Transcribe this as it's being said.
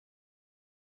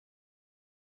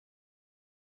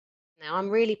Now,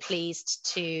 I'm really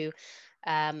pleased to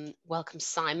welcome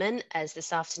Simon as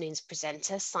this afternoon's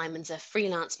presenter. Simon's a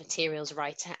freelance materials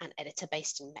writer and editor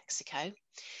based in Mexico.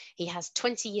 He has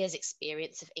 20 years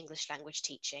experience of English language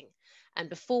teaching. And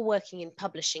before working in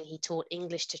publishing, he taught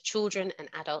English to children and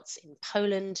adults in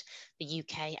Poland, the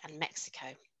UK and Mexico.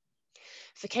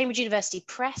 For Cambridge University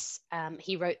Press,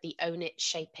 he wrote the Own It,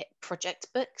 Shape It project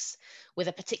books with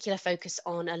a particular focus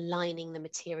on aligning the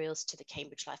materials to the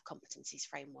Cambridge Life Competencies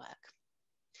framework.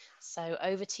 So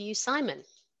over to you, Simon.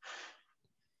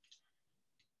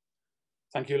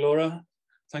 Thank you, Laura.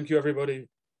 Thank you, everybody,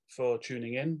 for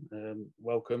tuning in.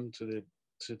 Welcome to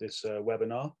this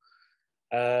webinar.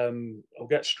 I'll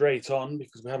get straight on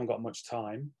because we haven't got much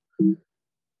time.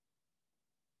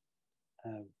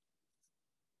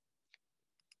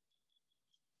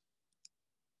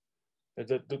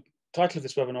 The title of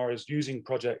this webinar is Using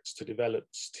Projects to Develop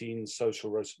Teens' Social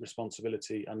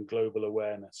Responsibility and Global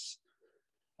Awareness.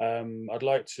 I'd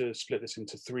like to split this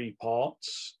into three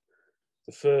parts.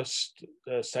 The first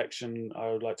section,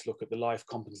 I would like to look at the Life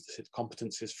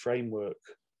Competencies framework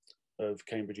of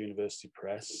Cambridge University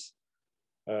Press,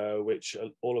 which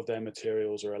all of their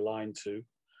materials are aligned to.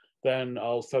 Then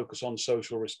I'll focus on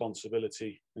social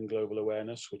responsibility and global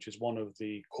awareness, which is one of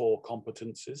the core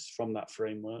competencies from that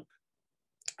framework.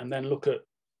 And then look at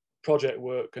project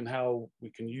work and how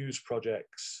we can use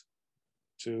projects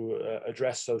to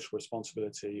address social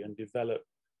responsibility and develop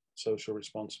social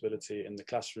responsibility in the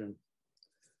classroom.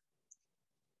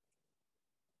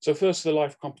 So first, the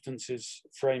Life Competencies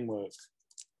framework.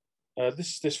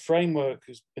 This framework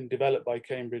has been developed by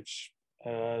Cambridge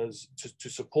to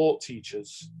support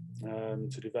teachers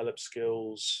to develop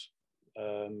skills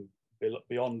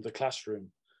beyond the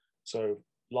classroom. So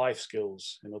life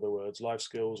skills, in other words, life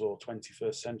skills or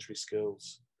 21st century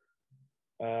skills.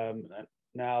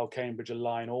 Now Cambridge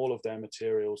align all of their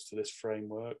materials to this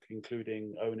framework,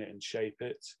 including Own It and Shape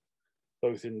It,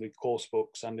 both in the course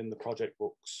books and in the project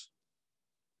books.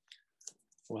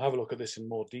 We'll have a look at this in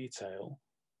more detail.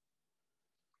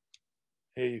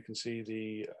 Here you can see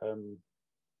the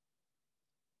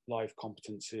Life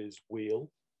Competencies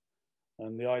wheel.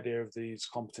 And the idea of these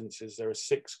competencies, there are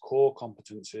 6 core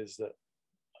competencies that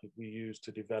we use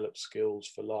to develop skills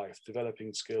for life,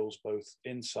 developing skills both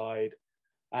inside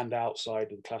and outside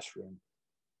the classroom.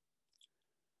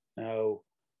 Now,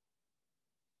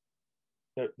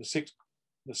 the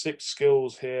six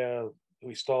skills here,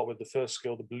 we start with the first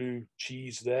skill, the blue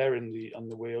cheese there on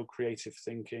the wheel, creative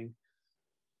thinking.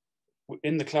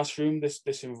 In the classroom,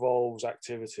 this involves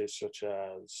activities such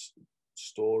as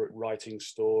writing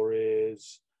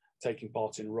stories, taking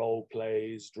part in role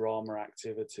plays, drama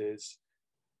activities,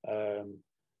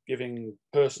 giving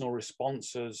personal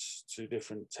responses to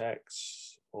different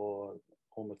texts or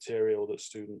material that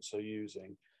students are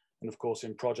using. And of course,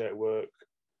 in project work,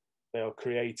 they are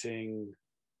creating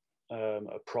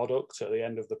a product at the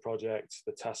end of the project.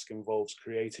 The task involves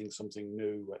creating something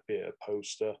new, be it a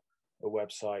poster, a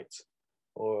website,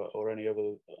 or any of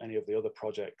the other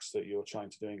projects that you're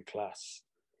trying to do in class.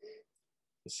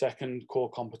 The second core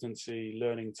competency,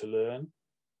 learning to learn,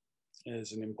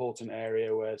 is an important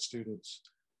area where students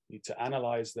need to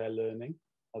analyze their learning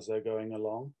as they're going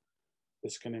along.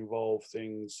 This can involve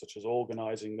things such as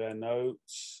organizing their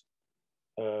notes,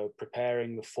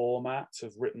 preparing the format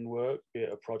of written work, be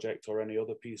it a project or any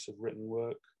other piece of written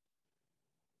work.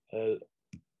 It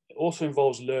also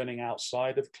involves learning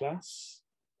outside of class,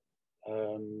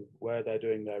 where they're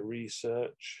doing their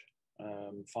research,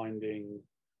 finding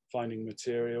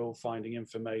material, finding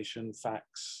information,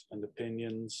 facts and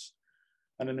opinions.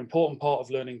 And an important part of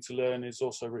learning to learn is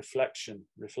also reflection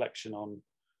on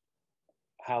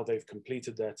how they've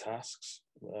completed their tasks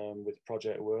with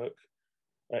project work.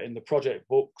 In the project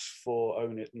books for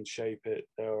Own It and Shape It,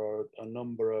 there are a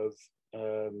number of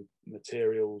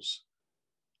materials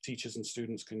teachers and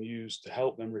students can use to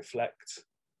help them reflect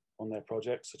on their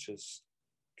projects, such as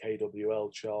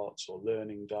KWL charts or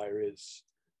learning diaries,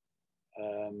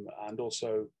 and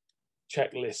also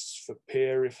checklists for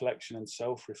peer reflection and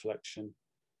self-reflection,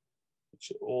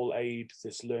 which all aid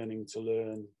this learning to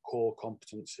learn core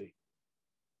competency.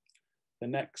 The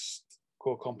next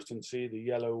core competency, the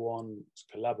yellow one, is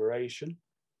collaboration,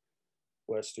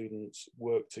 where students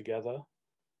work together.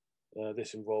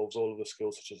 This involves all of the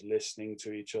skills such as listening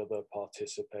to each other,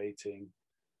 participating,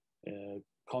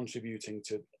 contributing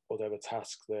to whatever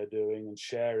task they're doing, and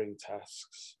sharing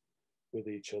tasks with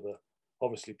each other.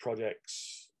 Obviously,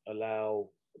 projects allow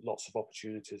lots of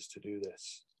opportunities to do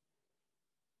this.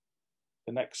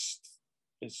 The next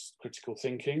is critical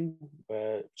thinking,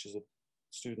 which is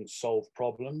students solve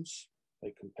problems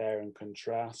They compare and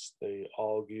contrast, they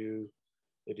argue,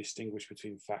 they distinguish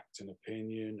between fact and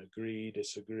opinion, agree,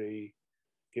 disagree,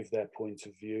 give their point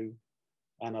of view,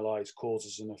 analyze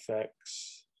causes and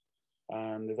effects,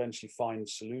 and eventually find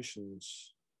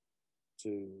solutions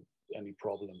to any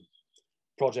problem.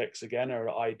 Projects, again, are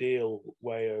an ideal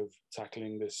way of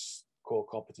tackling this core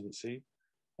competency,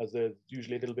 as there's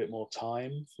usually a little bit more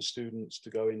time for students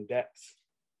to go in depth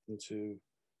into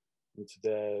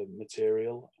their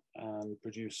material and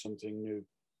produce something new.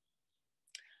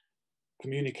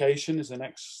 Communication is the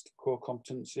next core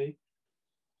competency.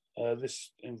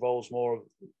 This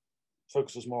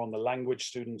focuses more on the language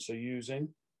students are using,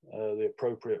 the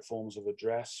appropriate forms of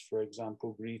address, for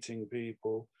example, greeting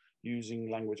people, using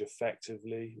language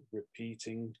effectively,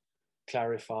 repeating,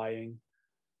 clarifying,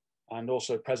 and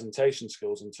also presentation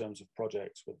skills in terms of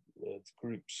projects. With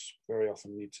groups very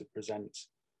often need to present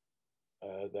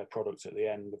their product at the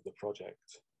end of the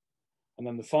project. And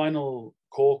then the final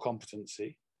core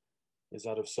competency is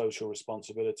that of social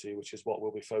responsibility, which is what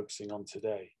we'll be focusing on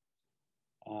today.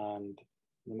 And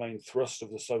the main thrust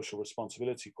of the social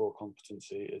responsibility core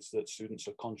competency is that students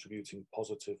are contributing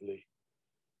positively,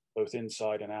 both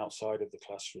inside and outside of the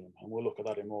classroom. And we'll look at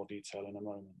that in more detail in a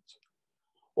moment.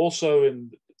 Also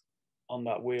on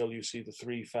that wheel, you see the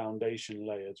 3 foundation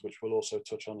layers, which we'll also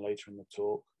touch on later in the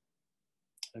talk.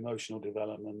 Emotional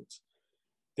development,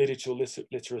 digital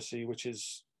literacy, which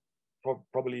is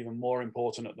probably even more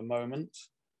important at the moment,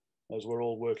 as we're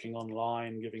all working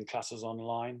online, giving classes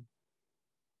online.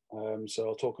 So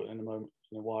I'll talk in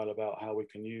a while about how we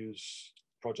can use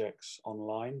projects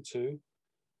online too.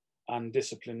 And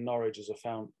discipline knowledge as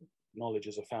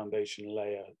a foundation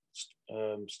layer.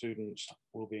 Students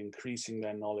will be increasing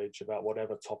their knowledge about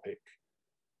whatever topic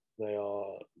they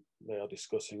are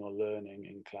discussing or learning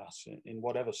in class, in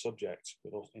whatever subject,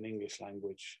 but also in English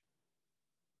language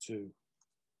too.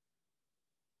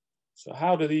 So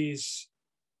how do these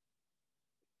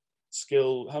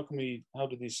skills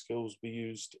be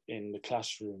used in the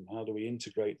classroom? How do we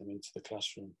integrate them into the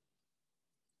classroom?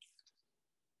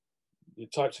 The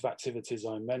types of activities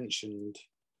I mentioned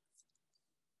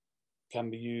can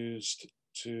be used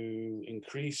to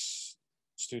increase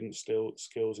student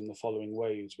skills in the following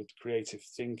ways. With creative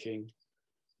thinking,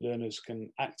 learners can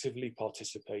actively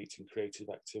participate in creative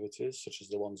activities, such as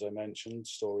the ones I mentioned: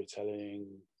 storytelling,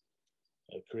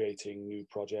 creating new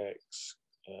projects,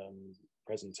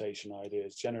 presentation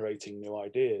ideas, generating new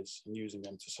ideas and using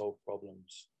them to solve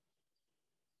problems.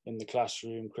 In the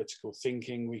classroom, critical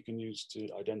thinking we can use to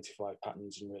identify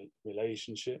patterns and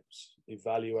relationships,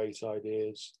 evaluate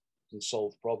ideas and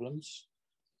solve problems.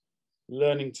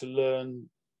 Learning to learn,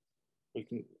 we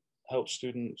can help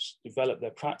students develop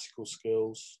their practical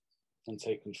skills and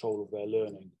take control of their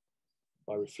learning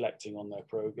by reflecting on their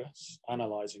progress,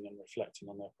 analysing and reflecting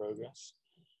on their progress.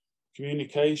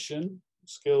 Communication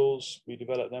skills, we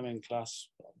develop them in class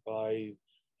by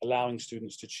allowing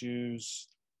students to choose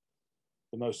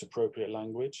the most appropriate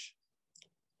language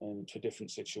and for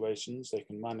different situations. They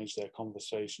can manage their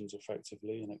conversations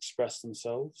effectively and express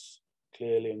themselves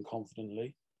clearly and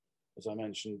confidently. As I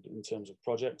mentioned, in terms of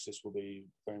projects, this will be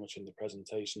very much in the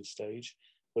presentation stage,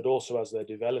 but also as they're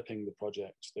developing the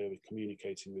project, they'll be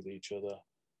communicating with each other,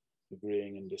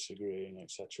 agreeing and disagreeing,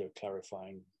 etc.,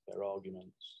 clarifying their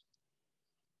arguments.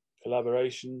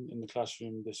 Collaboration in the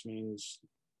classroom, this means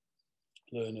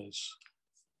learners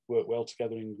work well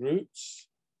together in groups,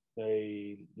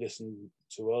 they listen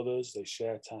to others, they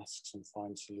share tasks and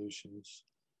find solutions.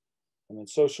 And then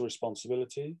social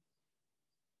responsibility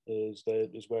is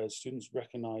where students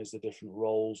recognize the different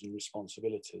roles and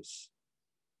responsibilities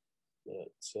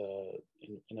that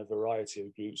in a variety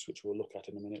of groups, which we'll look at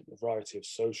in a minute, a variety of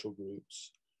social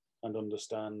groups, and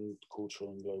understand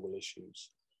cultural and global issues.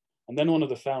 And then one of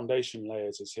the foundation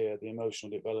layers is here, the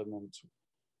emotional development,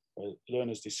 where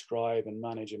learners describe and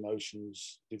manage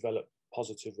emotions, develop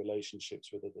positive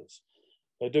relationships with others.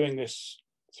 They're doing this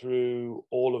through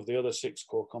all of the other 6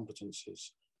 core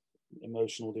competencies.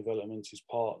 Emotional development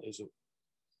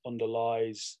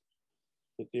underlies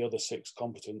the other 6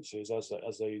 competencies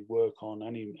as they work on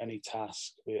any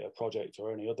task, be it a project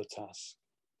or any other task,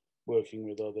 working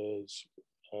with others,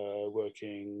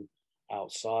 working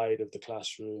outside of the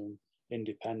classroom,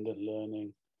 independent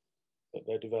learning, that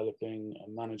they're developing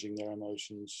and managing their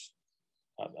emotions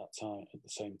at the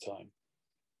same time.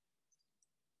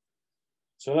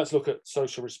 So let's look at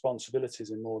social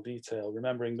responsibilities in more detail,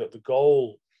 remembering that the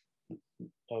goal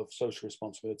of social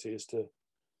responsibility is to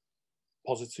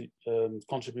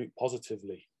contribute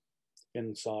positively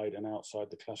inside and outside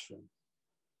the classroom.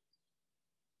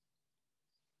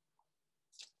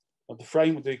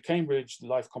 The Cambridge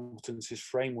Life Competencies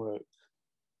Framework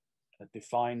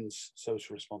defines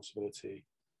social responsibility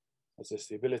as this: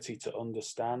 the ability to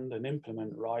understand and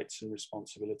implement rights and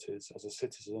responsibilities as a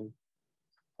citizen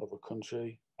of a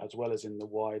country, as well as in the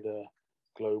wider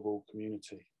global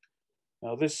community.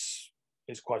 Now, this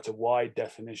is quite a wide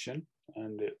definition,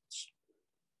 and it's,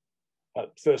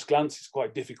 at first glance, it's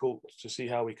quite difficult to see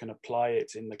how we can apply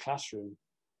it in the classroom.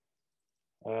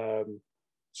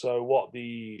 So what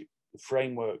the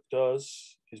framework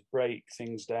does is break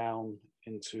things down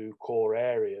into core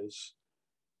areas,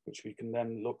 which we can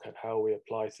then look at how we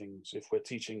apply things. If we're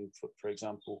teaching, for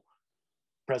example,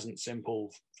 present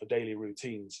simple for daily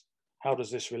routines, how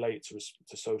does this relate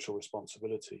to social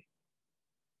responsibility?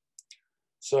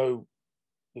 So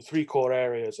the three core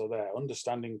areas are there: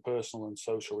 understanding personal and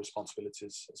social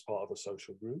responsibilities as part of a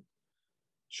social group,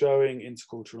 showing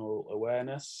intercultural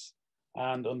awareness,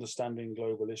 and understanding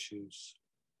global issues.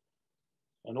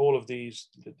 And all of these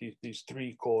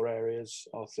three core areas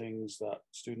are things that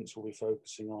students will be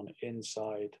focusing on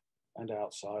inside and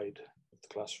outside of the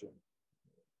classroom.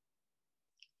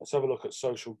 Let's have a look at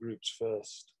social groups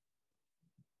first.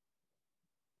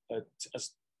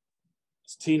 As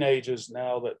teenagers,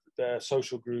 now that their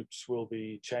social groups will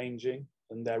be changing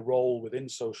and their role within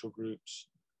social groups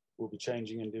will be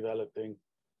changing and developing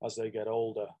as they get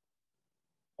older.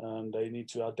 And they need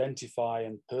to identify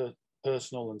and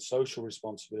personal and social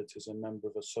responsibilities as a member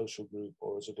of a social group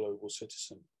or as a global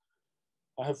citizen.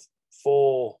 I have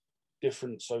 4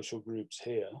 different social groups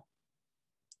here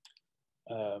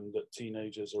that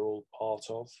teenagers are all part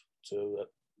of to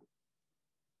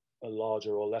a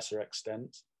larger or lesser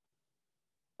extent.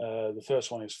 The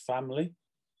first one is family.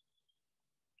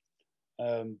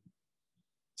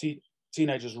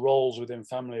 Teenagers' roles within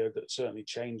family are certainly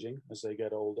changing as they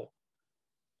get older.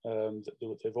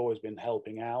 They've always been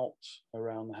helping out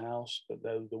around the house, but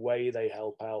the way they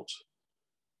help out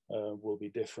will be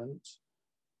different.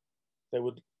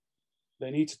 They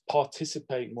need to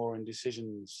participate more in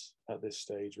decisions at this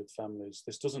stage with families.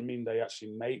 This doesn't mean they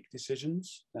actually make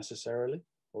decisions necessarily,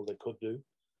 or they could do,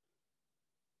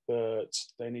 but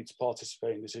they need to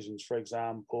participate in decisions. For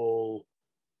example,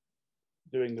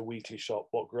 doing the weekly shop,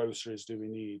 what groceries do we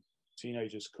need?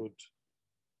 Teenagers could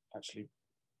actually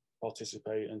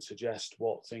participate and suggest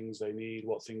what things they need,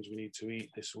 what things we need to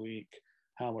eat this week,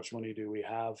 how much money do we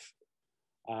have,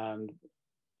 and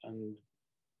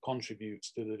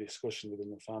contributes to the discussion within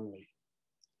the family.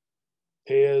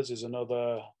 Peers is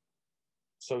another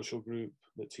social group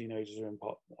that teenagers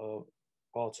are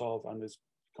part of, and is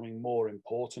becoming more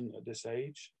important at this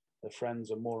age. Their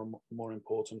friends are more and more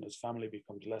important as family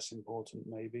becomes less important,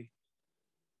 maybe.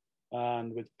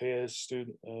 And with peers,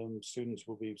 students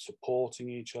will be supporting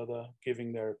each other,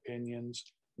 giving their opinions,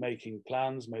 making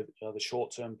plans, either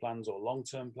short-term plans or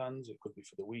long-term plans. It could be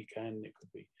for the weekend, it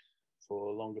could be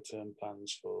for longer-term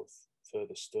plans for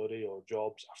further study or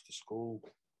jobs after school.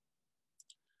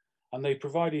 And they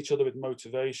provide each other with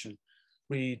motivation.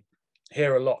 We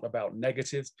hear a lot about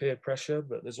negative peer pressure,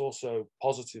 but there's also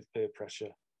positive peer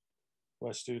pressure,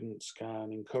 where students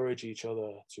can encourage each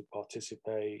other to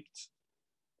participate,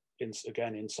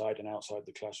 again, inside and outside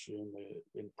the classroom.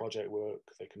 In project work,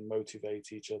 they can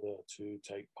motivate each other to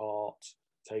take part,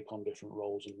 take on different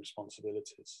roles and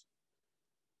responsibilities.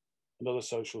 Another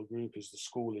social group is the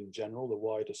school in general, the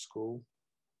wider school.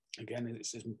 Again,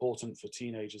 it's important for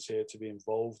teenagers here to be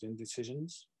involved in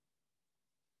decisions.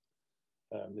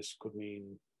 This could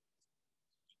mean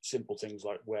simple things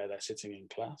like where they're sitting in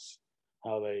class,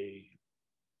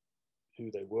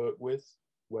 who they work with,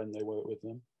 when they work with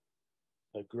them,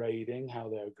 their grading, how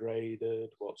they're graded,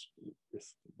 what's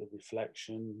the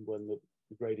reflection, when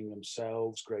they're grading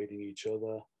themselves, grading each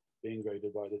other, being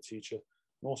graded by the teacher,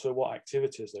 and also what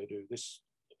activities they do. This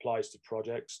applies to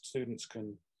projects. Students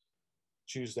can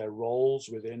choose their roles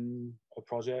within a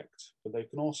project, but they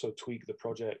can also tweak the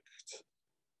project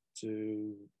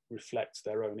to reflect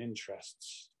their own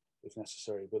interests if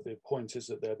necessary. But the point is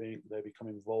that they become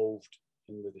involved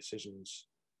in the decisions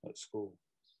at school.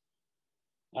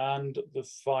 And the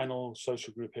final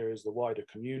social group here is the wider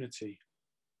community,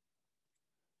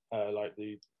 like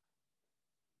the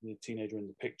teenager in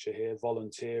the picture here,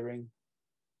 volunteering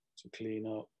to clean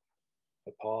up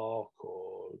a park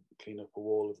or clean up a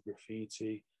wall of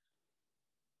graffiti.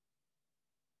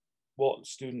 What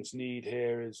students need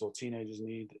here is, or teenagers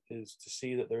need, is to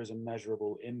see that there is a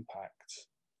measurable impact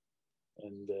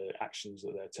in the actions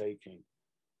that they're taking,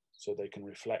 so they can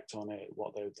reflect on it,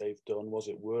 what they've done. Was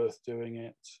it worth doing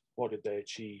it? What did they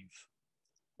achieve?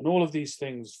 And all of these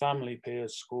things, family,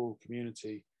 peers, school,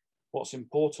 community, What's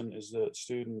important is that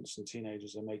students and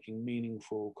teenagers are making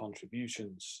meaningful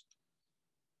contributions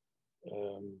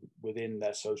within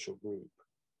their social group,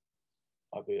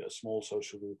 albeit a small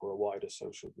social group or a wider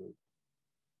social group.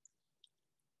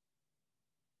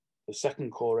 The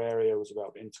second core area was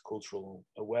about intercultural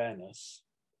awareness.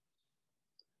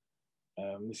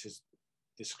 This is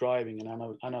describing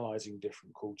and analysing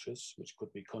different cultures, which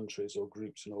could be countries or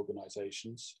groups and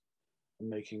organisations, and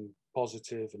making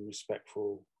positive and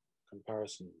respectful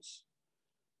comparisons.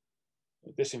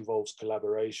 This involves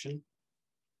collaboration,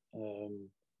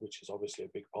 which is obviously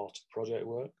a big part of project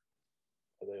work,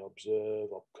 where they observe,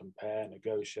 compare,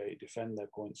 negotiate, defend their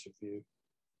points of view,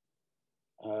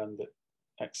 and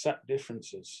accept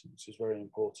differences. This is very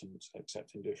important,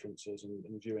 accepting differences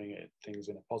and viewing things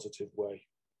in a positive way.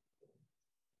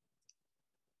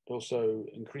 Also,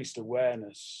 increased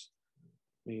awareness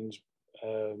means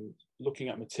looking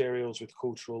at materials with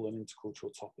cultural and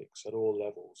intercultural topics at all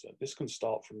levels. This can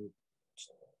start from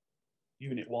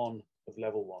Unit 1 of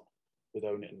Level 1 with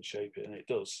Own It and Shape It, and it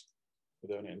does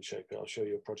with Own It and Shape It. I'll show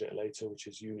you a project later, which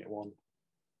is Unit 1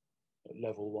 at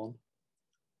Level 1.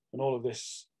 And all of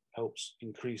this helps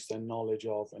increase their knowledge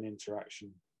of and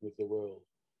interaction with the world.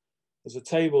 There's a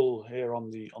table here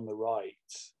on the right,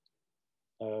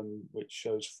 which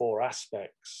shows 4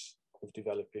 aspects of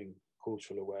developing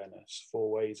cultural awareness, 4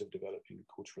 ways of developing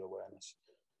cultural awareness.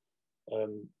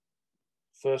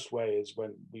 First way is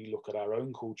when we look at our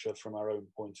own culture from our own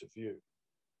point of view.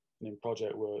 And in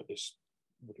project work, this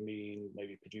would mean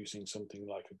maybe producing something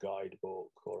like a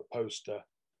guidebook or a poster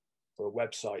or a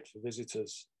website for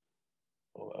visitors,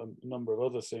 or a number of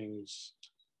other things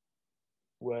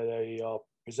where they are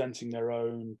presenting their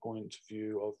own point of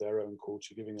view of their own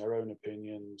culture, giving their own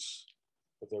opinions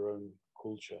of their own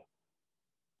culture.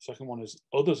 Second one is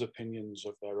others' opinions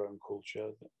of their own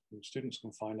culture. And students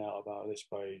can find out about this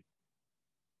by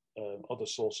other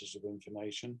sources of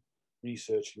information,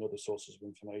 researching other sources of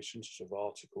information, such as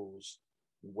articles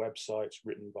and websites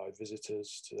written by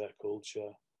visitors to their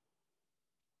culture.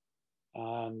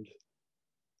 And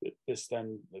this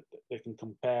then, they can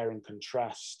compare and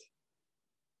contrast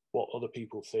what other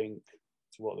people think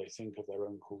to what they think of their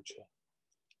own culture.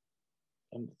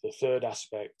 And the third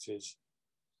aspect is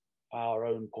our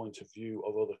own point of view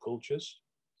of other cultures.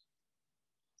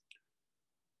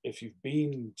 If you've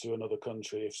been to another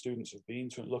country, if students have been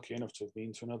lucky enough to have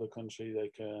been to another country, they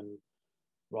can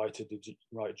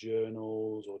write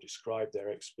journals or describe their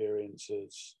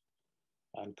experiences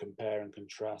and compare and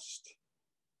contrast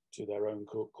to their own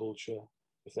culture.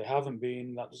 If they haven't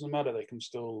been, that doesn't matter. They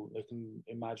can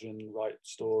imagine, write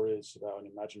stories about an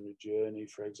imaginary journey,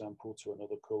 for example, to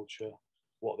another culture,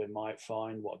 what they might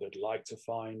find, what they'd like to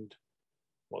find,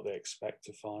 what they expect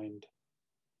to find.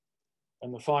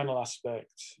 And the final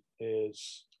aspect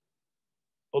is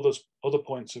other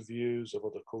points of views of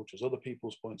other cultures, other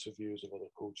people's points of views of other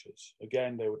cultures.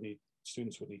 Again,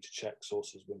 students would need to check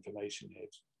sources of information here,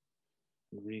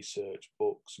 and research,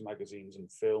 books, magazines,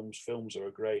 and films. Films are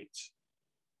a great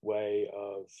way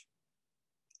of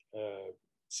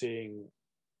seeing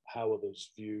how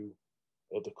others view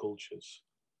other cultures.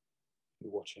 If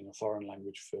you're watching a foreign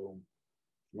language film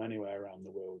from anywhere around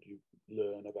the world, you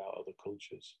learn about other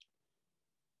cultures.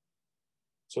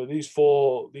 So these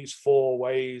four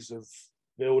ways of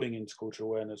building intercultural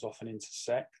awareness often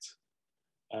intersect,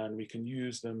 and we can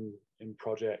use them in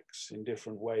projects in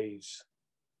different ways.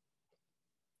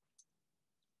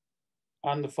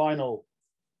 And the final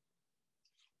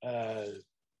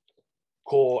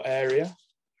core area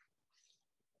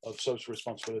of social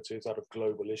responsibility is that of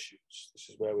global issues. This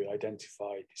is where we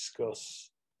identify,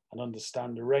 discuss, and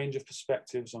understand a range of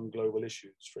perspectives on global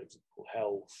issues, for example,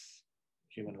 health,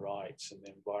 human rights, and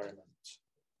the environment.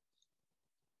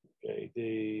 Okay,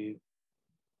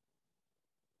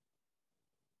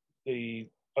 the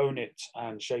Own It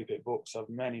and Shape It books have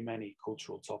many, many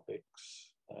cultural topics.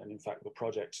 And in fact, the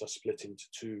projects are split into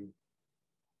 2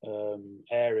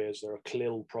 areas. There are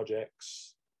CLIL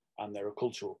projects and there are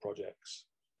cultural projects.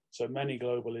 So many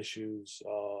global issues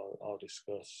are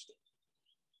discussed,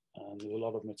 and there's a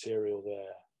lot of material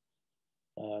there.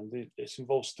 This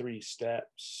involves 3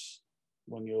 steps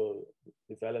when you're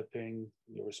developing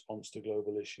your response to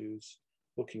global issues: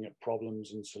 looking at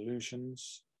problems and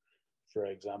solutions. For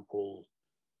example,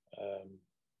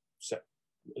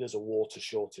 there's a water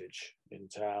shortage in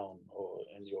town or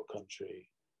in your country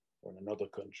or in another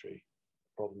country.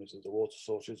 The problem is there's a water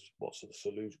shortage. What's the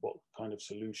solution? What kind of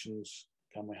solutions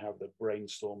can we have? The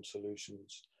brainstorm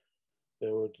solutions.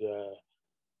 They would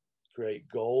create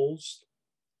goals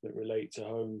that relate to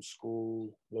home,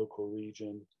 school, local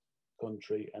region,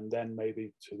 country, and then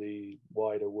maybe to the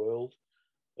wider world.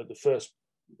 But the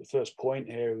first point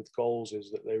here with goals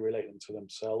is that they relate them to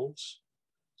themselves.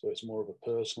 So it's more of a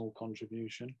personal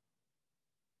contribution.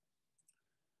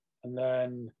 And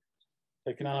then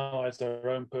they can analyze their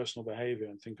own personal behavior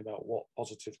and think about what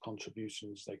positive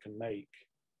contributions they can make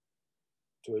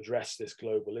to address this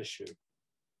global issue.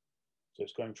 So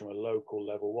it's going from a local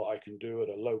level, what I can do at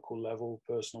a local level,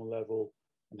 personal level,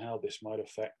 and how this might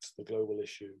affect the global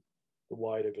issue, the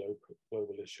wider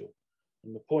global issue.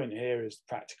 And the point here is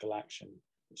practical action.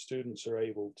 Students are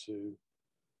able to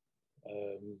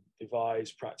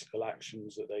devise practical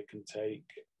actions that they can take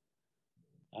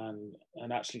and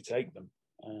actually take them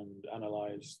and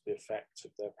analyze the effect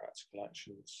of their practical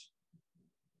actions.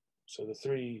 So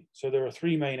there are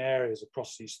three main areas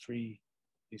across these three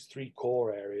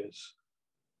core areas.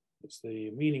 It's the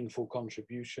meaningful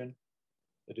contribution,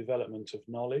 the development of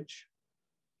knowledge,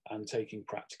 and taking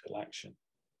practical action.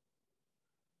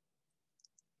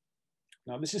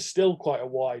 Now, this is still quite a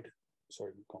wide,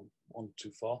 sorry, we've gone on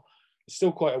too far. It's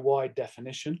still quite a wide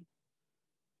definition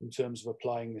in terms of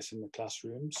applying this in the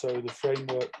classroom. So the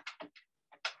framework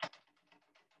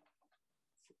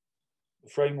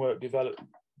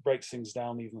breaks things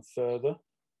down even further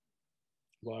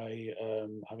by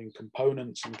having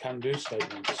components and can-do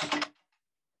statements.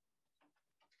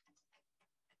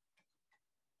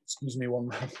 Excuse me one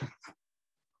moment.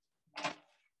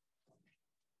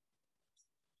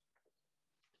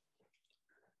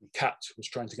 The cat was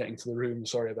trying to get into the room,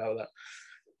 sorry about that.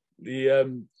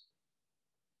 The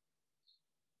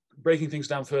breaking things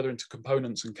down further into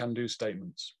components and can-do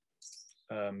statements.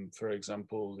 For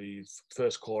example, the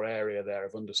first core area there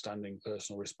of understanding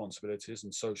personal responsibilities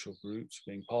and social groups,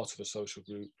 being part of a social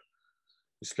group,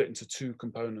 is split into two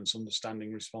components: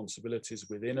 understanding responsibilities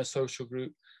within a social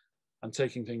group and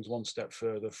taking things one step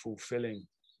further, fulfilling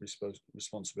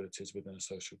responsibilities within a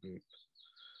social group.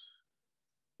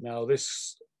 Now,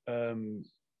 this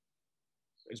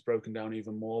is broken down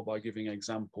even more by giving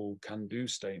example can-do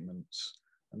statements.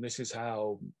 And this is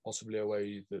how, possibly a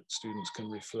way that students can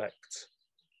reflect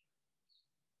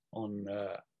on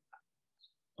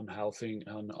how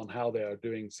they are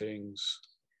doing things.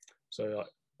 So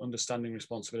understanding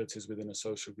responsibilities within a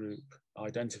social group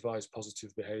identifies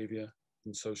positive behavior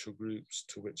in social groups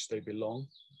to which they belong.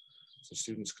 So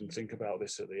students can think about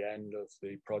this at the end of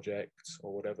the project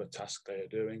or whatever task they are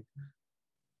doing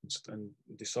and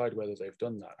decide whether they've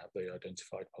done that. Have they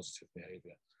identified positive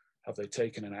behavior? Have they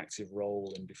taken an active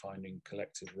role in defining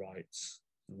collective rights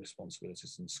and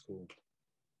responsibilities in school?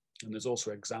 And there's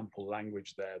also example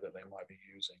language there that they might be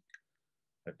using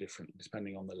at different,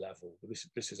 depending on the level. But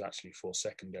this is actually for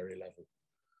secondary level,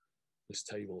 this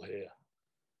table here.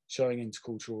 Showing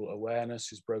intercultural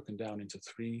awareness is broken down into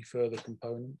three further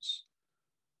components: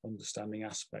 understanding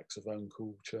aspects of own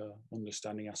culture,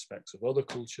 understanding aspects of other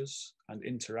cultures, and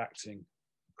interacting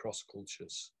across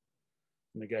cultures.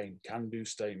 And again, can-do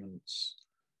statements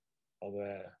are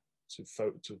there to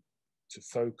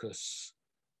focus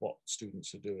what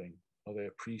students are doing. Are they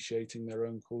appreciating their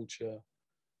own culture?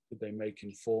 Did they make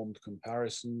informed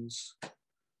comparisons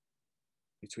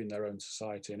between their own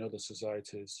society and other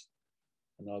societies?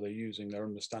 And are they using their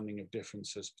understanding of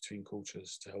differences between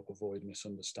cultures to help avoid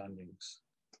misunderstandings?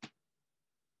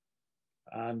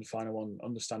 And the final one,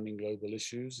 understanding global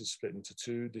issues, is split into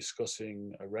two: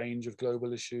 discussing a range of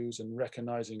global issues and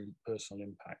recognizing personal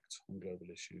impact on global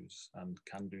issues. And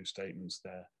can-do statements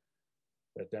there.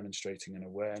 They're demonstrating an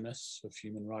awareness of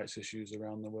human rights issues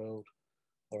around the world,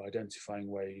 or identifying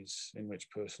ways in which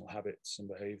personal habits and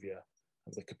behavior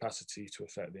have the capacity to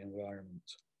affect the environment.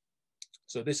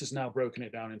 So this has now broken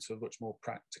it down into a much more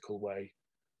practical way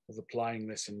of applying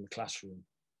this in the classroom.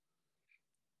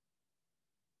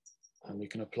 And we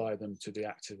can apply them to the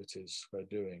activities we're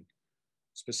doing.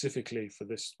 Specifically for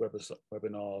this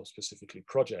webinar, specifically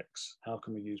projects. How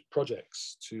can we use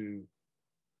projects to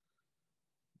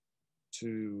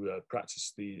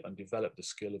practice and develop the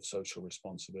skill of social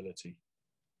responsibility?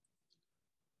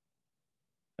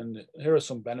 And here are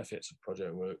some benefits of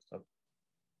project work.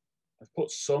 I've put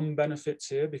some benefits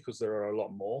here because there are a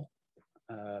lot more.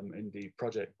 In the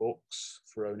project books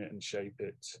for Own It and Shape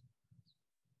It,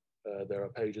 there are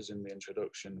pages in the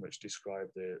introduction which describe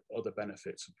the other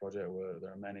benefits of project work.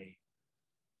 There are many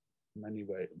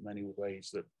ways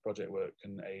that project work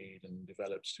can aid and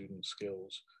develop student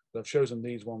skills. But I've chosen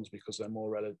these ones because they're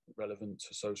more relevant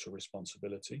to social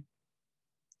responsibility.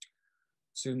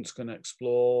 Students can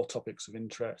explore topics of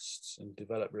interest and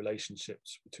develop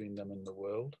relationships between them and the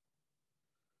world.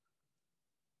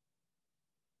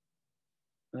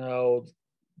 Now,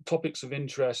 topics of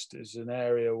interest is an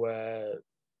area where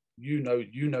you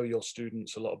know your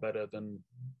students a lot better than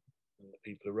the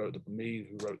people who wrote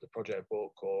who wrote the project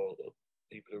book, or the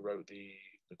people who wrote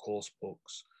the course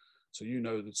books. So you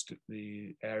know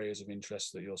the areas of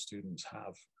interest that your students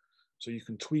have. So you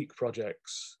can tweak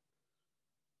projects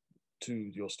to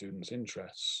your students'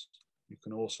 interests. You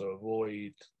can also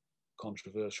avoid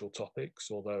controversial topics,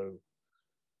 although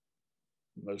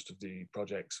most of the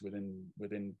projects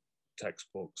within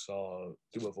textbooks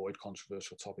do avoid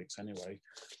controversial topics anyway.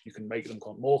 You can make them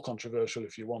more controversial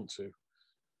if you want to,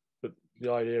 but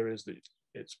the idea is that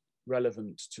it's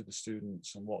relevant to the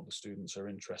students and what the students are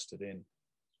interested in.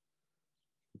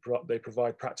 They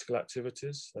provide practical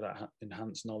activities that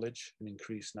enhance knowledge and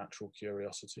increase natural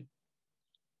curiosity.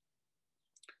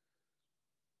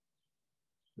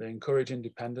 They encourage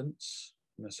independence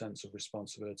and a sense of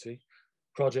responsibility.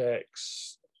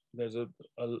 Projects, there's a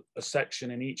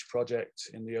section in each project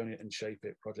in the Own It and Shape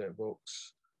It project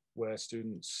books where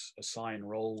students assign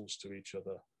roles to each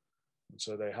other. And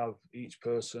so they have, each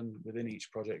person within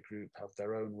each project group have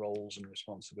their own roles and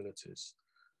responsibilities.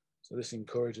 So this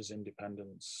encourages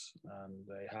independence, and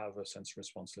they have a sense of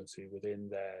responsibility within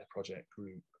their project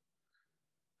group.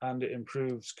 And it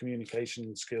improves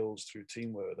communication skills through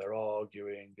teamwork. They're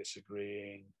arguing,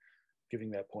 disagreeing, giving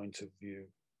their point of view.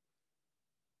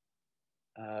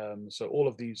 So all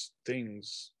of these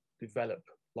things develop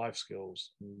life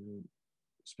skills, and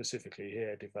specifically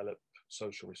here, develop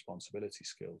social responsibility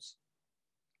skills.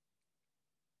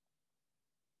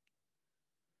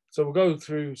 So we'll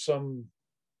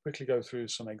quickly go through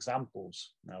some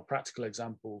examples now, practical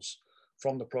examples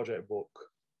from the project book.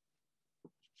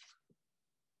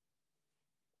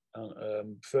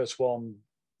 First one,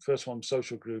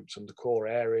 social groups and the core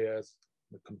area.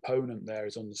 The component there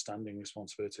is understanding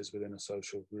responsibilities within a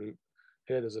social group.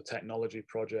 Here there's a technology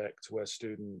project where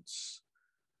students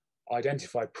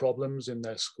identify problems in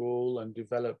their school and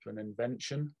develop an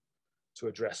invention to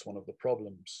address one of the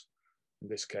problems. In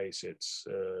this case, it's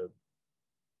a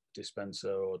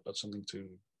dispenser or something to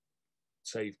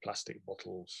save plastic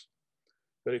bottles.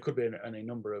 But it could be any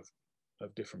number of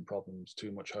different problems.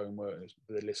 Too much homework,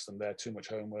 they list them there, too much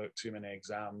homework, too many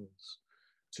exams,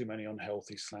 too many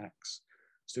unhealthy snacks.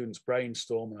 Students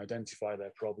brainstorm and identify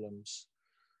their problems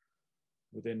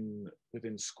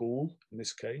within school, in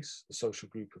this case, the social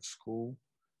group of school,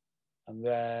 and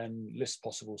then list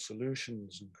possible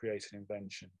solutions and create an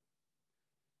invention.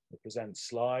 They present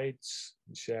slides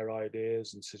and share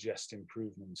ideas and suggest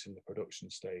improvements in the production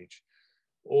stage.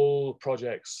 All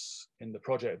projects in the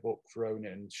project book for Own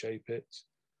It and Shape It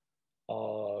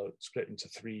are split into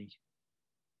 3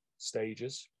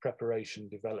 stages: preparation,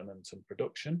 development, and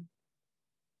production.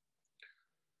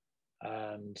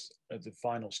 And at the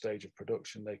final stage of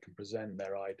production, they can present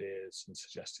their ideas and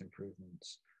suggest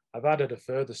improvements. I've added a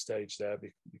further stage there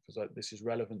because this is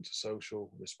relevant to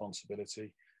social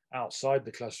responsibility. Outside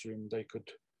the classroom, they could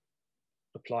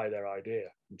apply their idea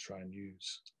and try and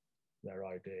use their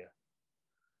idea.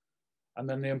 And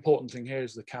then the important thing here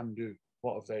is the can-do.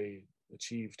 What have they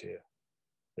achieved here?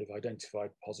 They've identified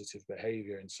positive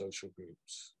behavior in social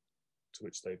groups to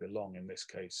which they belong, in this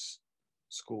case,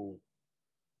 school.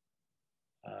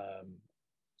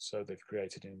 So they've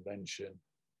created an invention,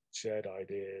 shared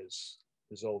ideas,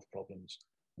 resolved problems.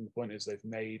 And the point is they've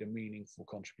made a meaningful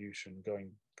contribution,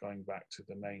 going back to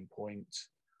the main point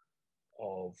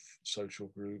of social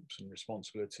groups and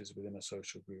responsibilities within a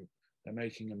social group. They're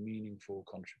making a meaningful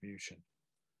contribution.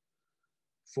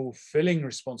 Fulfilling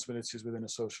responsibilities within a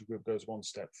social group goes one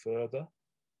step further.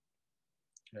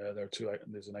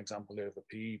 There's an example here of a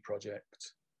PE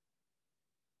project,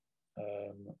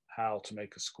 how to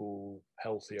make a school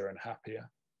healthier and happier.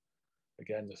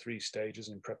 Again, the 3 stages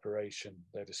in preparation.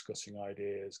 They're discussing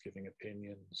ideas, giving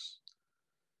opinions,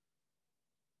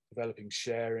 developing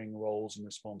sharing roles and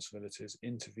responsibilities,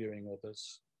 interviewing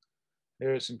others.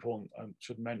 Here it's important, I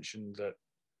should mention that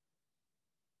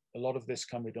a lot of this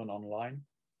can be done online.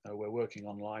 We're working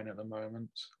online at the moment.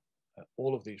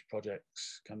 All of these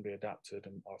projects can be adapted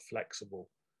and are flexible,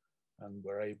 and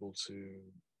we're able to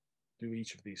do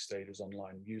each of these stages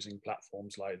online using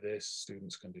platforms like this.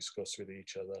 Students can discuss with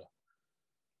each other.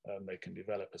 They can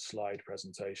develop a slide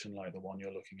presentation like the one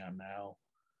you're looking at now.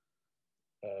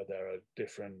 There are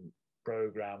different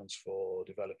programs for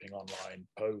developing online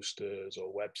posters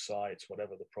or websites,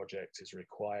 whatever the project is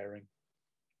requiring.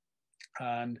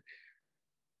 And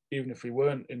even if we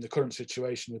weren't in the current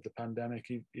situation with the pandemic,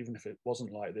 even if it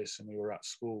wasn't like this and we were at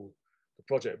school, the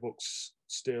project books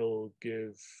still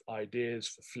give ideas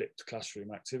for flipped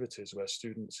classroom activities where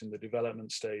students in the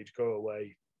development stage go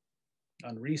away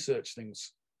and research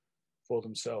things for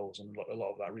themselves, and a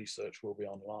lot of that research will be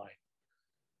online.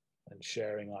 and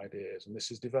sharing ideas. And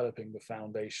this is developing the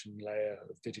foundation layer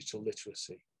of digital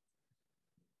literacy.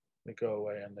 They go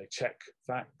away and they check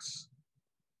facts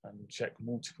and check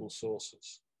multiple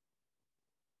sources.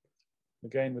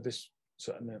 Again, with this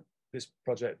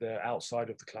project, they're outside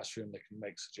of the classroom. They can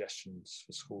make suggestions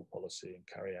for school policy and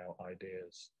carry out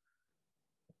ideas.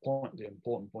 The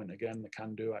important point again, the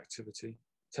can-do activity,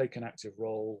 take an active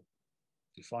role,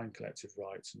 define collective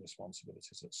rights and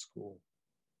responsibilities at school.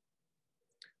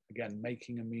 Again,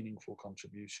 making a meaningful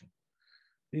contribution.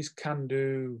 These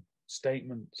can-do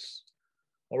statements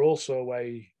are also a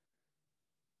way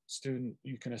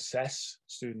you can assess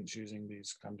students using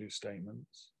these can-do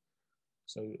statements.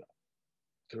 So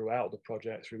throughout the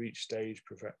project, through each stage,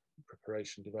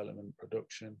 preparation, development,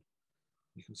 production,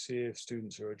 you can see if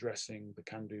students are addressing the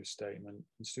can-do statement,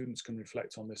 and students can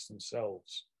reflect on this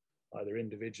themselves, either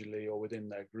individually or within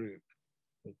their group,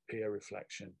 with peer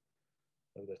reflection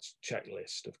of the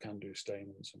checklist of can-do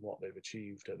statements and what they've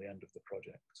achieved at the end of the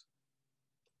project.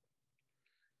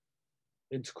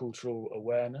 Intercultural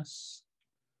awareness,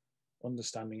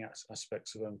 understanding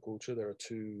aspects of own culture. There are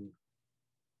two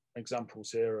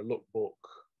examples here, a lookbook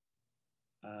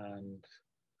and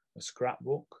a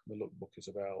scrapbook. The lookbook is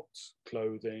about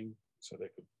clothing, so they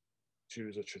could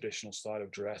choose a traditional style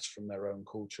of dress from their own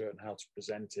culture and how to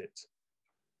present it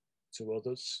to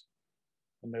others.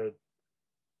 And there,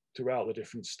 throughout the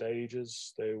different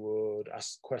stages, they would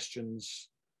ask questions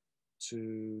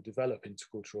to develop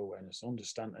intercultural awareness,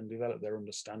 understand and develop their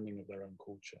understanding of their own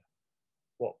culture.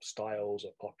 What styles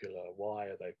are popular? Why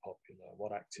are they popular?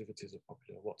 What activities are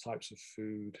popular? What types of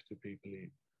food do people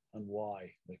eat and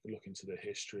why? They could look into the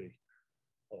history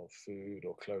of food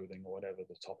or clothing or whatever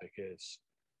the topic is.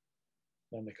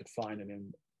 Then they could find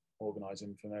and organize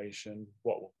information,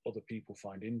 what other people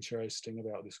find interesting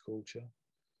about this culture.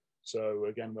 So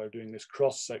again, we're doing this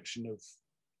cross-section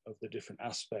of the different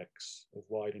aspects of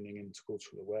widening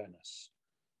intercultural awareness,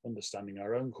 understanding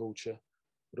our own culture,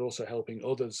 but also helping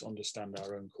others understand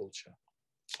our own culture.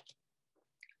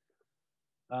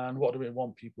 And what do we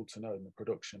want people to know in the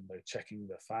production? They're checking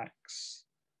the facts.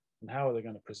 And how are they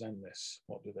going to present this?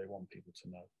 What do they want people to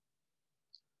know?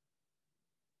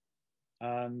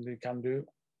 And the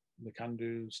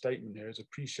can-do statement here is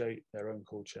appreciate their own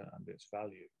culture and its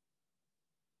value.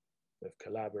 They've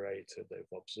collaborated,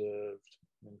 they've observed,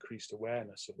 increased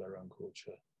awareness of their own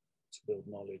culture to build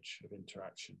knowledge of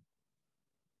interaction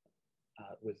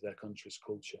with their country's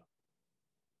culture.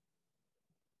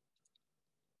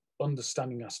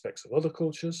 Understanding aspects of other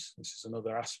cultures. This is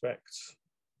another aspect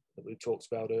that we talked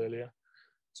about earlier.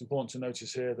 It's important to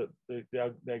notice here that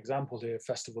the example here,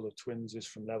 Festival of Twins, is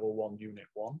from Level 1, Unit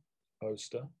 1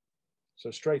 poster.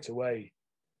 So straight away,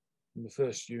 in the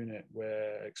first unit,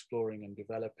 we're exploring and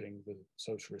developing the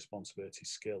social responsibility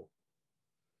skill.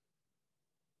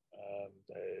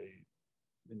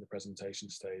 In the presentation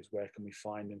stage, where can we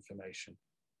find information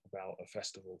about a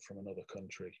festival from another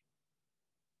country?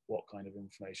 What kind of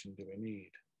information do we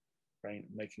need?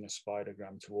 Making a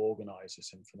spidergram to organize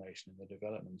this information in the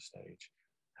development stage.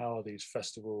 How are these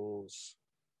festivals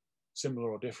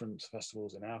similar or different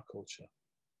festivals in our culture?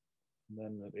 And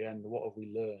then at the end, what have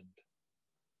we learned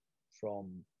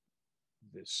from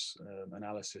this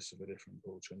analysis of a different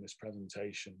culture, in this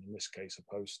presentation, in this case,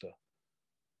 a poster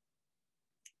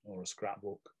or a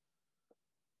scrapbook?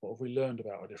 What have we learned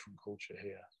about a different culture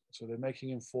here? So they're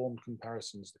making informed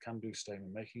comparisons, the can-do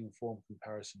statement, making informed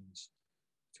comparisons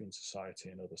between society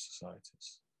and other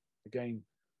societies. Again,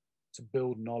 to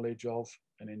build knowledge of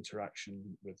and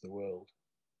interaction with the world.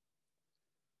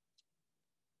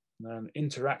 And then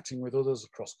interacting with others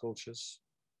across cultures.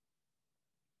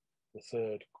 The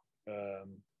third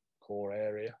core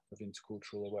area of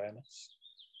intercultural awareness.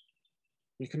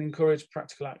 We can encourage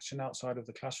practical action outside of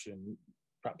the classroom,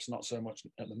 perhaps not so much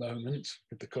at the moment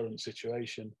with the current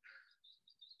situation,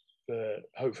 but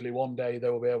hopefully one day they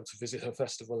will be able to visit her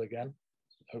festival again,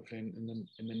 hopefully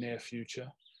in the near future.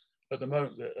 At the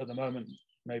moment,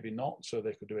 maybe not, so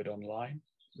they could do it online.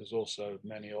 There's also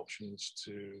many options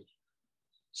to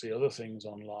see other things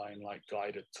online, like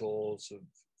guided tours,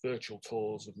 virtual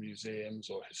tours of museums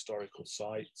or historical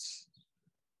sites.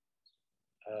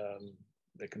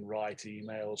 They can write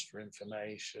emails for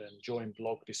information, join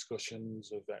blog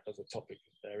discussions of a topic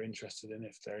that they're interested in.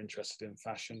 If they're interested in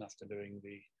fashion after doing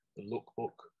the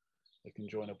lookbook, they can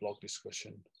join a blog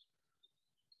discussion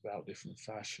about different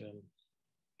fashion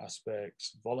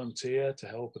aspects. Volunteer to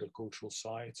help at a cultural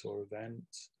site or event,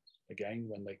 again,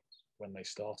 when they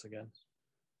start again.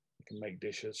 They can make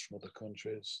dishes from other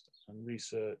countries and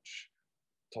research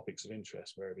topics of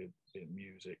interest, wherever it be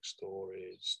music,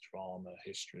 stories, drama,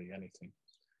 history, anything.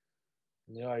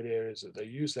 And the idea is that they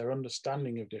use their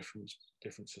understanding of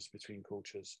differences between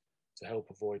cultures to help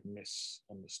avoid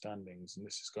misunderstandings. And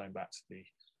this is going back to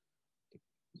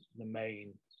the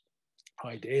main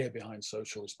idea behind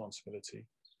social responsibility,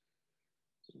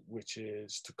 which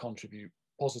is to contribute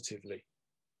positively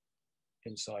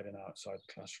inside and outside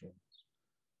the classroom.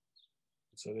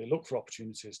 So they look for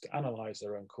opportunities to analyze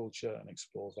their own culture and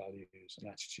explore values and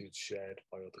attitudes shared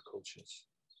by other cultures.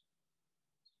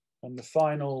 And the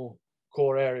final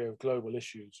core area of global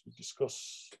issues, we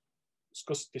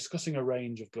discussing a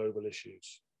range of global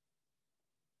issues.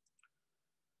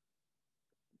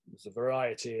 There's a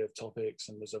variety of topics,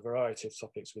 and there's a variety of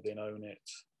topics within Own It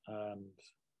and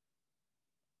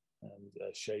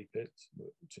Shape It,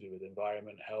 to do with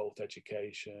environment, health,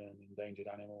 education, endangered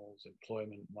animals,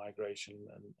 employment, migration,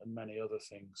 and many other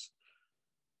things.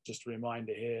 Just a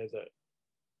reminder here that,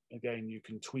 again, you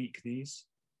can tweak these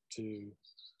to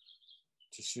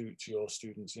suit your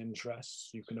students'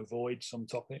 interests. You can avoid some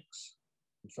topics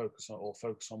and focus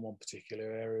on one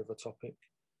particular area of a topic.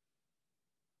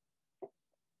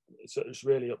 It's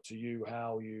really up to you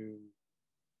how you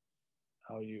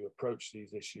approach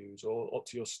these issues, or up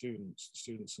to your students. The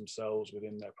students themselves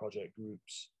within their project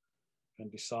groups can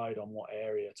decide on what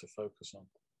area to focus on.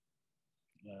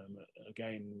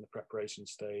 Again, in the preparation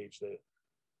stage, they're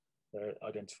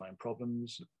identifying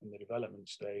problems. In the development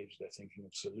stage, they're thinking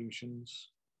of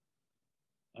solutions.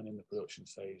 And in the production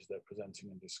stage, they're presenting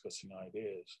and discussing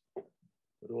ideas.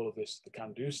 But all of this, the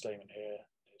can-do statement here,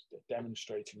 is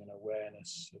demonstrating an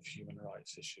awareness of human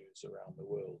rights issues around the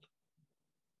world.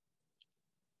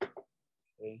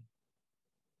 Okay.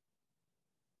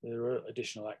 There are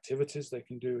additional activities they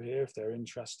can do here if they're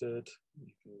interested.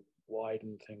 You can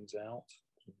widen things out.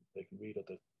 They can read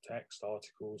other text,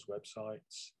 articles,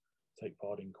 websites, take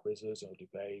part in quizzes or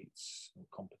debates, or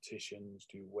competitions,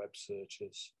 do web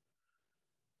searches.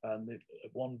 And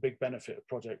one big benefit of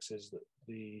projects is that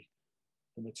the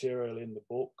material in the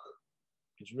book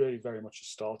is really very much a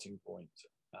starting point,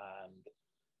 and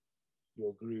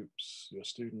your groups, your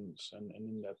students, and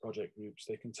in their project groups,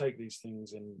 they can take these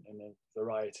things in a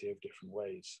variety of different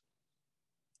ways,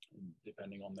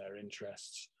 depending on their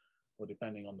interests or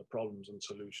depending on the problems and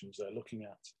solutions they're looking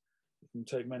at. It can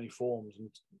take many forms and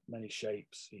many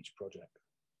shapes, each project.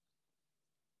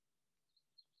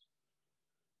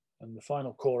 And the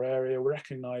final core area, we're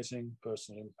recognizing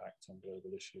personal impact on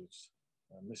global issues.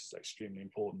 And this is extremely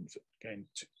important. Again,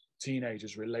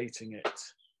 teenagers relating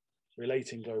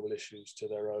global issues to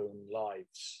their own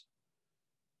lives.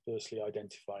 Firstly,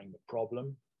 identifying the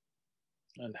problem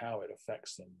and how it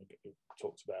affects them. We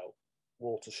talked about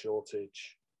water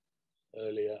shortage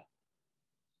earlier.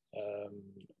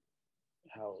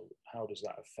 How does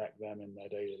that affect them in their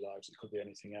daily lives? It could be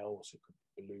anything else. It could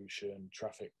be pollution,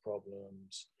 traffic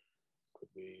problems. It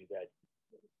could be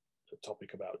a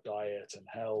topic about diet and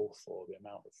health, or the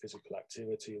amount of physical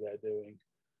activity they're doing.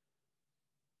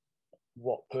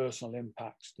 What personal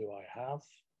impacts do I have?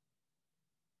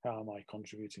 How am I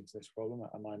contributing to this problem?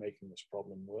 Am I making this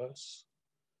problem worse?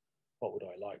 What would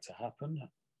I like to happen?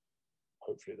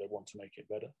 Hopefully they want to make it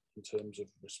better in terms of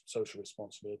social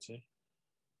responsibility.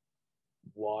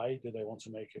 Why do they want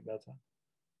to make it better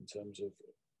in terms of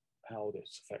how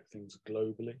this affects things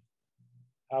globally?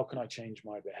 How can I change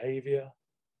my behavior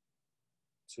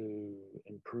to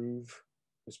improve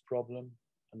this problem?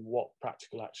 And what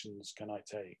practical actions can I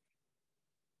take?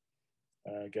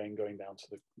 Again, going down to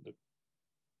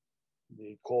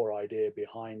the core idea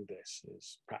behind this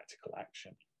is practical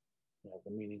action. You know,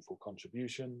 the meaningful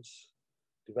contributions,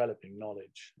 developing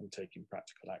knowledge, and taking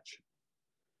practical action.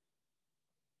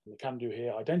 And the can do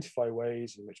here, identify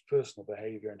ways in which personal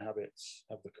behavior and habits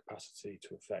have the capacity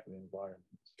to affect the environment.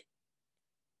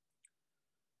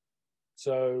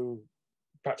 So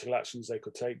practical actions they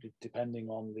could take depending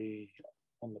on the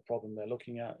problem they're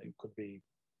looking at. It could be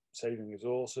saving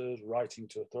resources, writing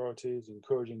to authorities,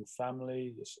 encouraging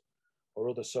families or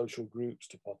other social groups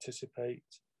to participate,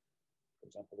 for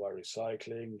example, by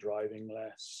recycling, driving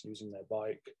less, using their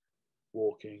bike,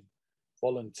 walking,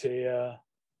 volunteer,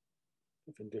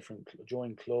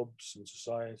 join clubs and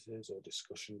societies or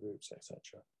discussion groups,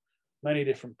 etc. Many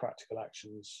different practical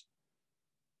actions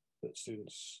that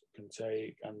students can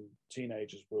take, and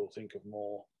teenagers will think of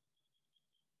more.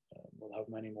 Will have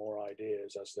many more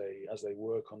ideas as they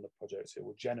work on the projects. It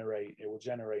will generate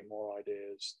more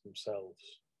ideas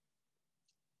themselves.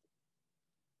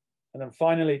 And then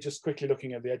finally, just quickly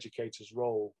looking at the educator's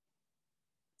role.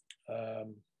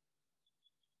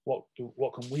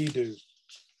 What can we do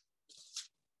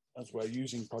as we're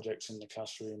using projects in the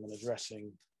classroom and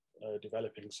addressing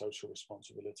developing social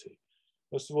responsibility?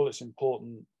 First of all, it's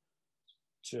important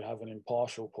to have an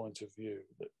impartial point of view.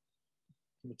 But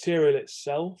the material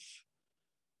itself,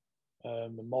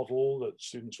 the model that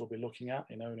students will be looking at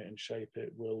in Own It and Shape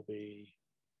It will be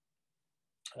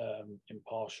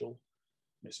impartial.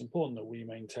 And it's important that we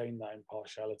maintain that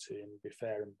impartiality and be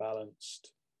fair and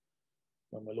balanced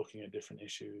when we're looking at different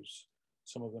issues.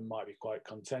 Some of them might be quite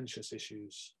contentious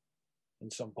issues in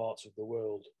some parts of the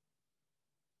world.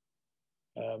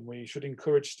 We should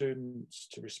encourage students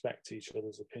to respect each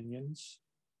other's opinions,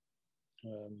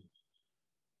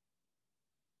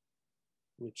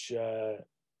 which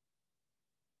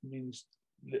means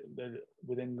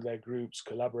within their groups,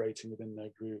 collaborating within their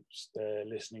groups, they're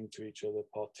listening to each other,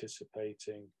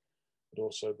 participating, but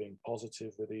also being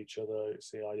positive with each other. It's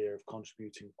the idea of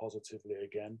contributing positively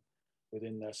again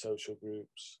within their social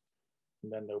groups.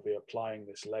 And then they'll be applying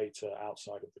this later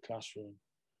outside of the classroom.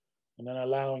 And then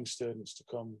allowing students to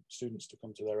come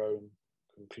to their own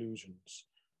conclusions.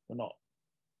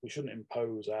 We shouldn't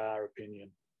impose our opinion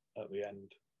at the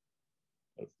end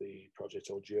of the project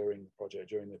or during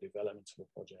the development of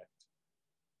a project.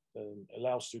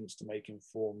 Allow students to make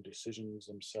informed decisions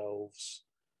themselves,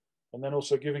 and then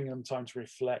also giving them time to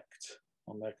reflect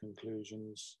on their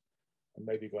conclusions, and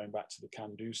maybe going back to the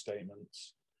can-do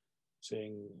statements,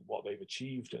 seeing what they've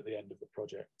achieved at the end of the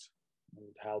project and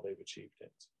how they've achieved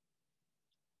it.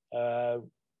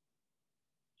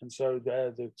 And so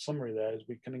the summary there is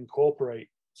we can incorporate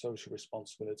social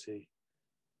responsibility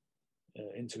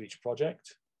into each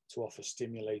project to offer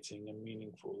stimulating and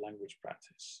meaningful language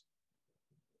practice.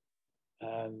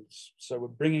 And so we're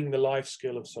bringing the life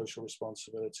skill of social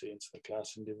responsibility into the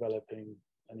class and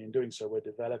in doing so, we're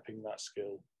developing that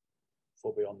skill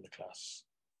for beyond the class.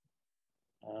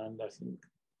 And I think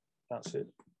that's it.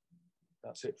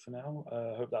 That's it for now.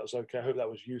 I hope that was okay. I hope that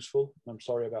was useful. I'm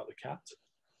sorry about the cat.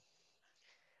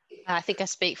 I think I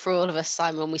speak for all of us,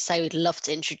 Simon, when we say we'd love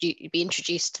to be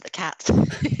introduced to the cat.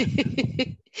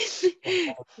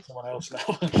 Someone else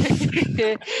now.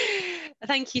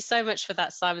 Thank you so much for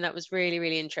that, Simon. That was really,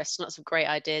 really interesting. Lots of great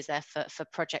ideas there for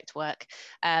project work.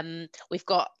 We've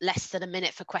got less than a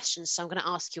minute for questions, so I'm going to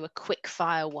ask you a quick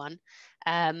fire one.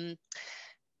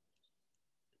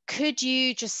 Could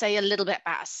you just say a little bit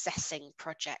about assessing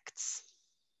projects?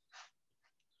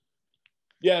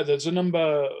 Yeah, there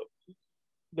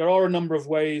are a number of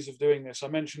ways of doing this. I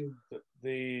mentioned that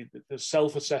the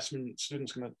self-assessment,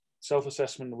 students can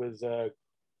self-assessment with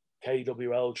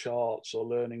KWL charts or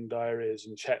learning diaries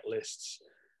and checklists,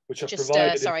 which are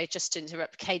provided. Sorry, just to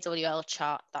interrupt. KWL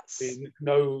chart. That's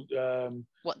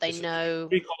what they know.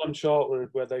 3-column chart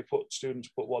where students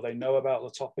put what they know about the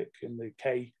topic in the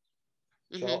K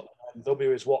chart, and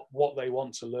W is what they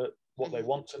want to learn, what they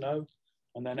want to know,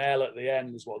 and then L at the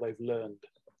end is what they've learned.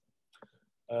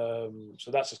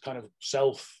 So that's a kind of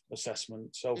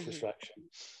self-assessment, self-reflection.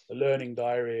 The learning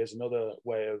diary is another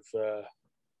way of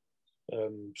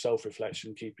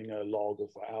self-reflection, keeping a log of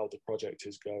how the project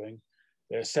is going.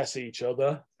 They assess each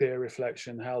other, peer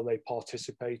reflection, how they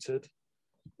participated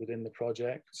within the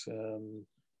project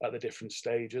at the different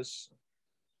stages.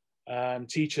 And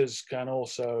teachers can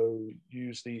also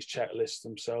use these checklists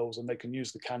themselves, and they can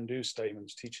use the can-do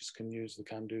statements. Teachers can use the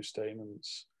can-do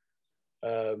statements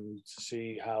to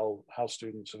see how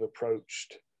students have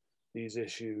approached these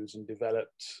issues and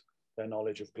developed their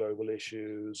knowledge of global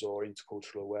issues or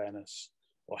intercultural awareness,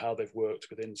 or how they've worked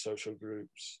within social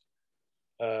groups.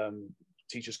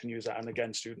 Teachers can use that, and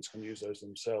again, students can use those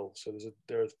themselves. So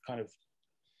there's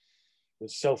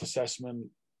self-assessment,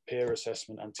 peer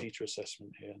assessment, and teacher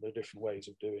assessment here. There are different ways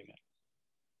of doing it.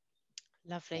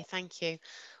 Lovely, thank you.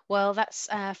 Well, that's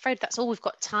afraid that's all we've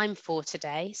got time for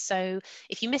today. So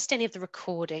if you missed any of the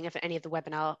recording of any of the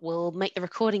webinar, we'll make the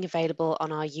recording available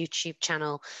on our YouTube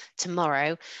channel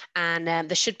tomorrow. And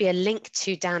there should be a link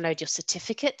to download your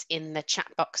certificate in the chat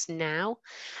box now.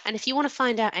 And if you want to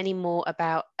find out any more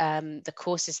about the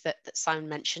courses that Simon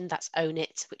mentioned, that's Own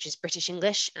It, which is British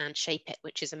English, and Shape It,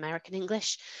 which is American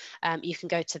English, you can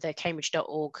go to the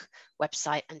cambridge.org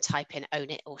website and type in Own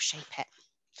It or Shape It.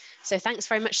 So thanks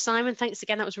very much, Simon. Thanks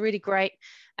again. That was really great.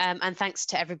 And thanks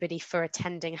to everybody for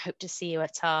attending. I hope to see you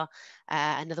at our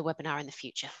another webinar in the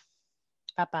future.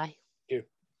 Bye-bye.